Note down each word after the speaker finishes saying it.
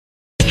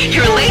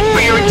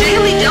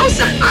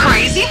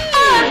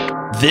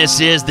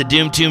This is the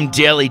Doom Tomb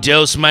Daily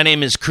Dose. My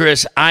name is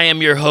Chris. I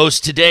am your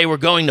host. Today we're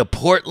going to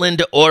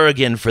Portland,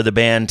 Oregon for the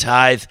band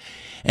Tithe,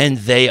 and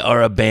they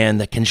are a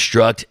band that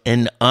construct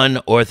an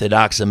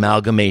unorthodox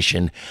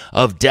amalgamation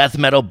of death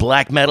metal,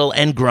 black metal,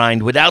 and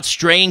grind without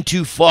straying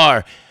too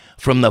far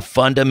from the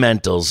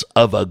fundamentals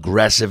of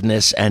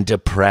aggressiveness and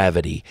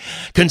depravity.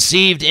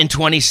 Conceived in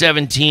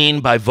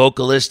 2017 by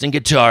vocalist and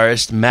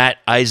guitarist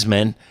Matt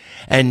Eisman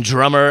and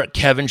drummer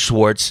Kevin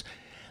Schwartz,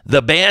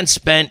 the band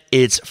spent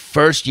its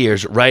first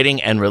years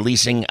writing and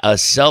releasing a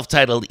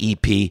self-titled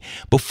EP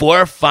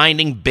before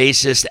finding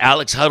bassist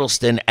Alex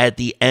Huddleston at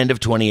the end of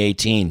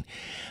 2018.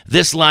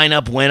 This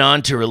lineup went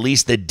on to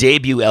release the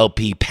debut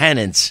LP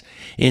Penance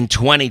in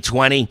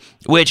 2020,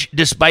 which,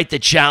 despite the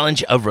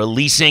challenge of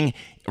releasing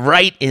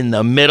right in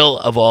the middle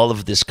of all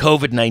of this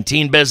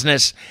COVID-19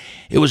 business,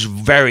 it was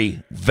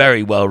very,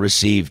 very well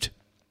received.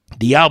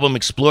 The album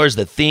explores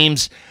the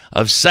themes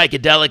of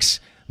psychedelics,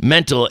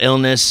 mental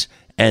illness,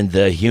 and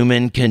the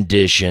human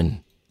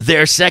condition.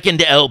 Their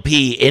second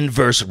LP,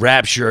 Inverse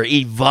Rapture,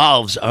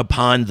 evolves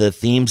upon the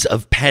themes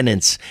of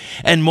penance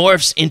and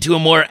morphs into a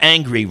more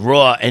angry,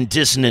 raw, and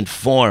dissonant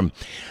form.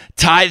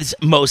 Tithe's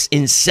most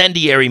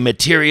incendiary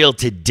material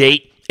to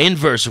date,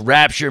 Inverse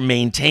Rapture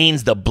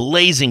maintains the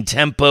blazing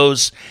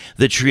tempos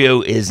the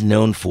trio is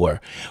known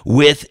for,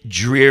 with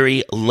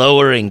dreary,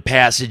 lowering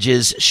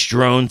passages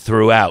strewn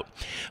throughout.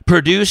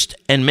 Produced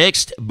and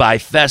mixed by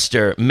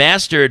Fester,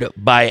 mastered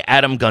by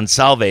Adam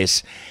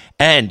Gonsalves,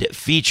 and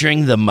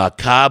featuring the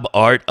macabre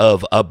art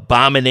of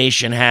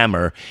Abomination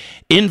Hammer,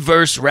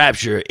 Inverse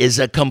Rapture is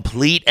a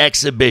complete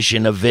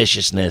exhibition of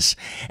viciousness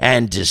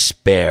and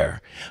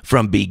despair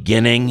from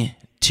beginning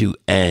to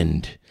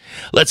end.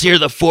 Let's hear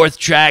the fourth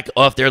track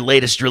off their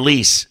latest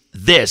release.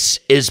 This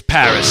is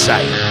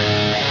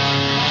Parasite.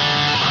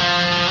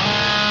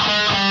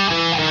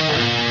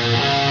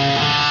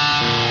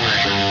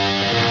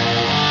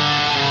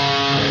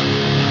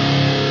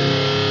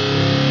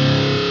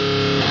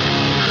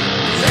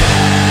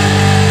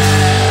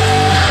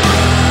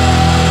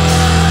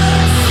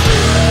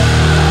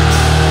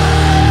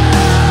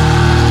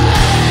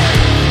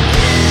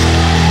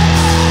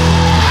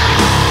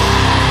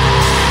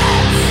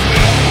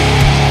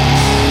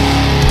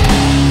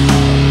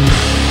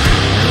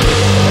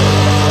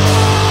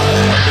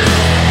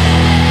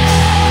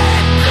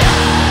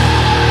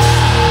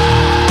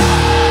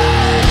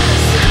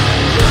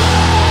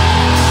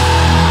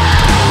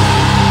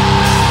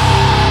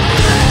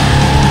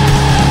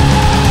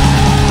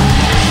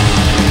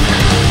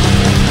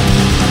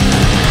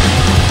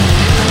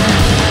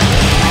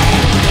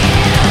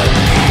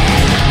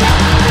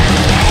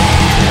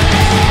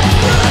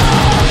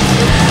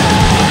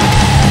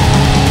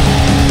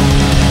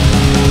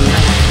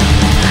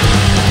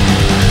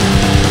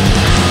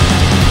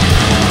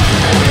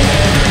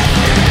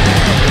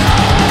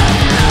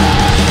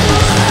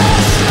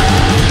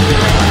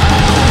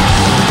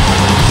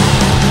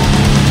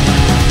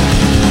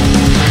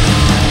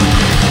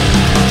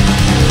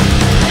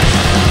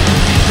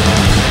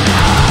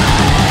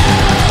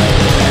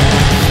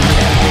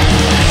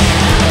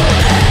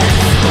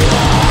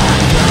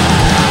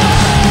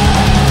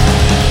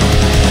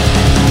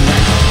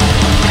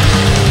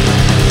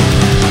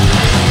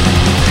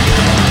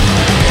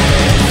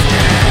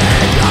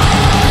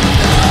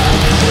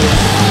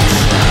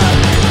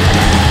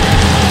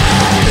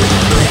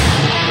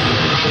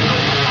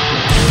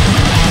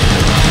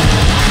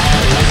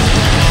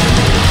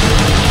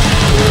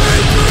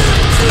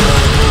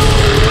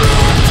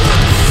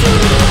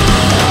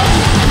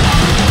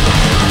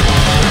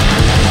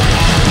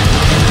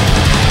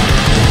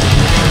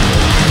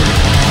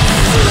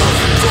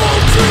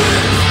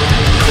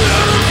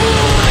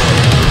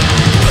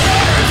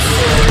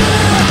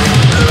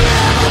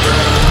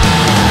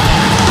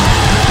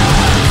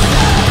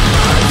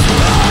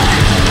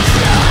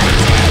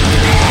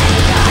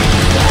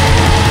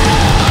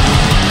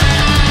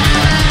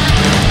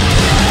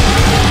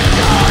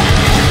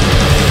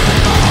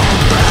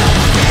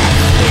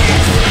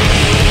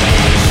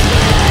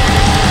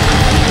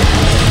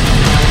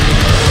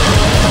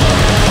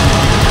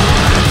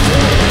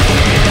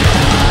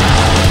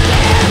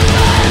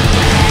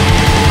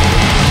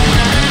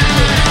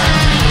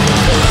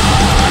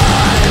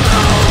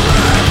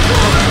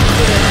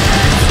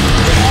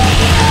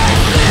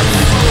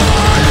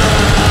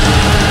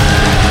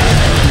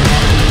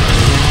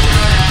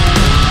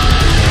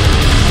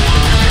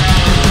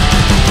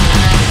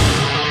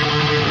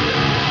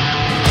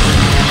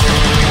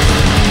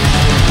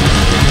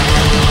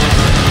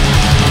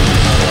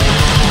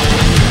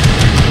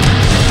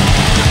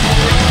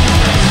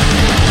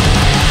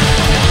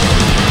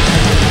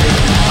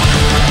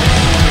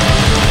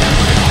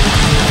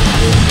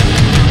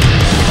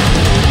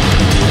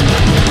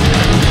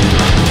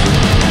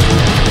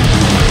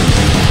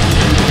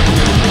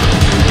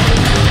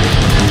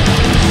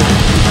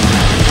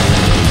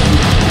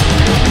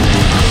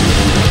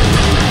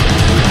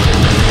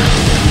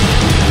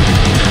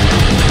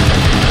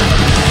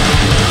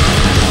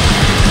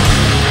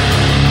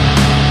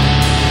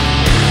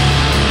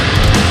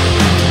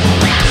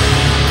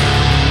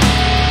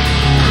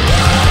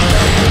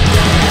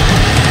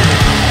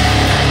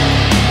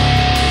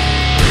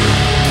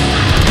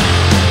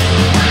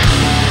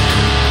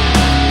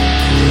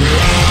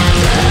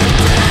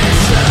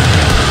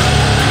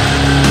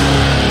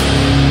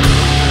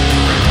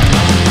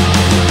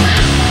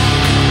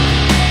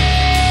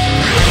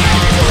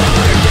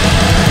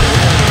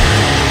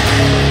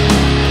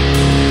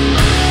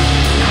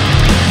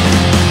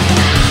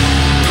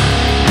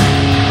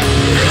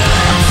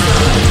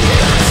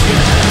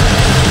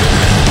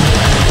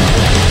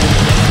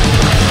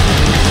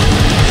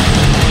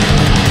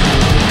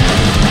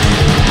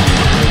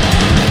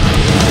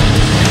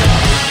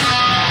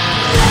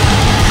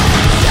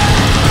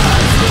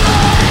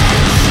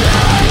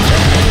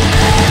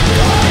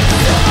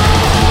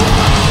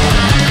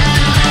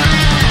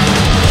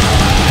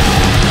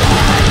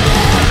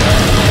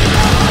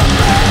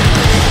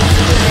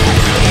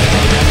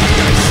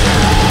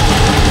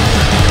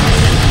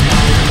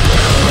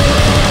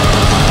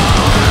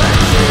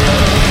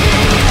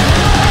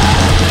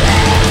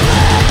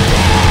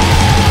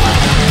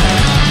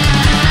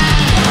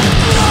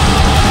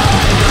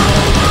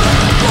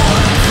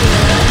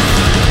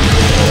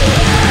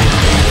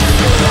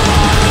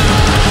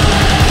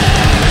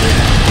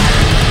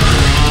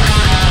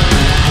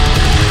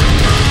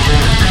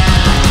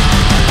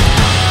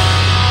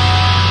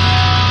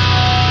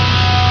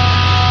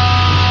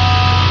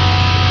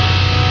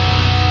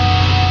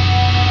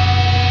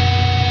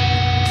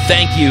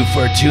 Thank you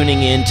for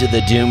tuning in to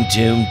the Doom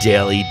Tomb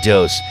Daily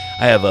Dose.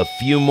 I have a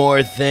few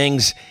more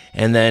things,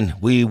 and then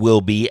we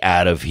will be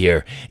out of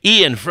here.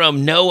 Ian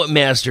from No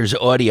Masters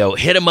Audio,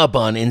 hit him up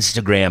on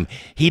Instagram.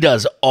 He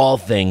does all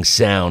things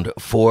sound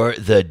for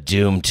the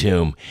Doom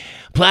Tomb.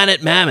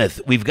 Planet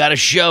Mammoth, we've got a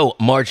show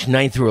March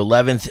 9th through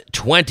 11th,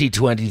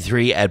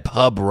 2023 at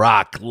Pub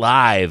Rock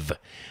Live.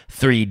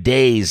 3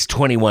 days,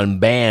 21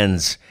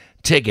 bands.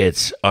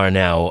 Tickets are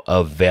now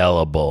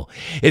available.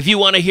 If you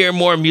want to hear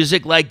more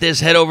music like this,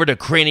 head over to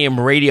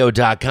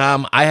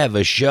craniumradio.com. I have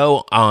a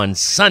show on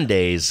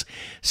Sundays,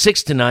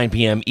 6 to 9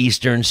 p.m.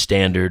 Eastern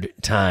Standard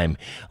Time.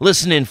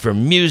 Listen in for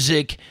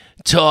music,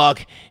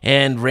 talk,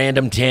 and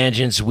random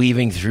tangents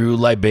weaving through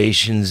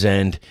libations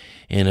and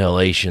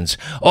inhalations.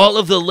 All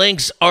of the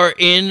links are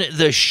in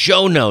the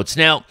show notes.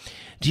 Now,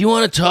 do you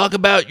want to talk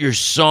about your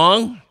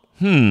song?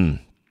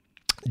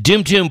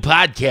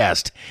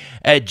 DoomTombPodcast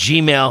at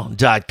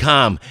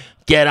gmail.com.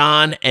 Get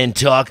on and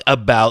talk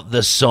about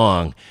the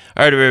song.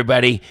 All right,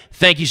 everybody.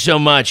 Thank you so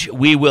much.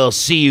 We will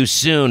see you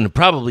soon,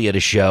 probably at a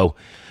show.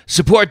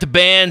 Support the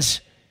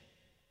bands.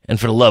 And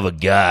for the love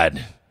of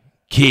God,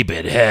 keep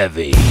it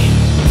heavy.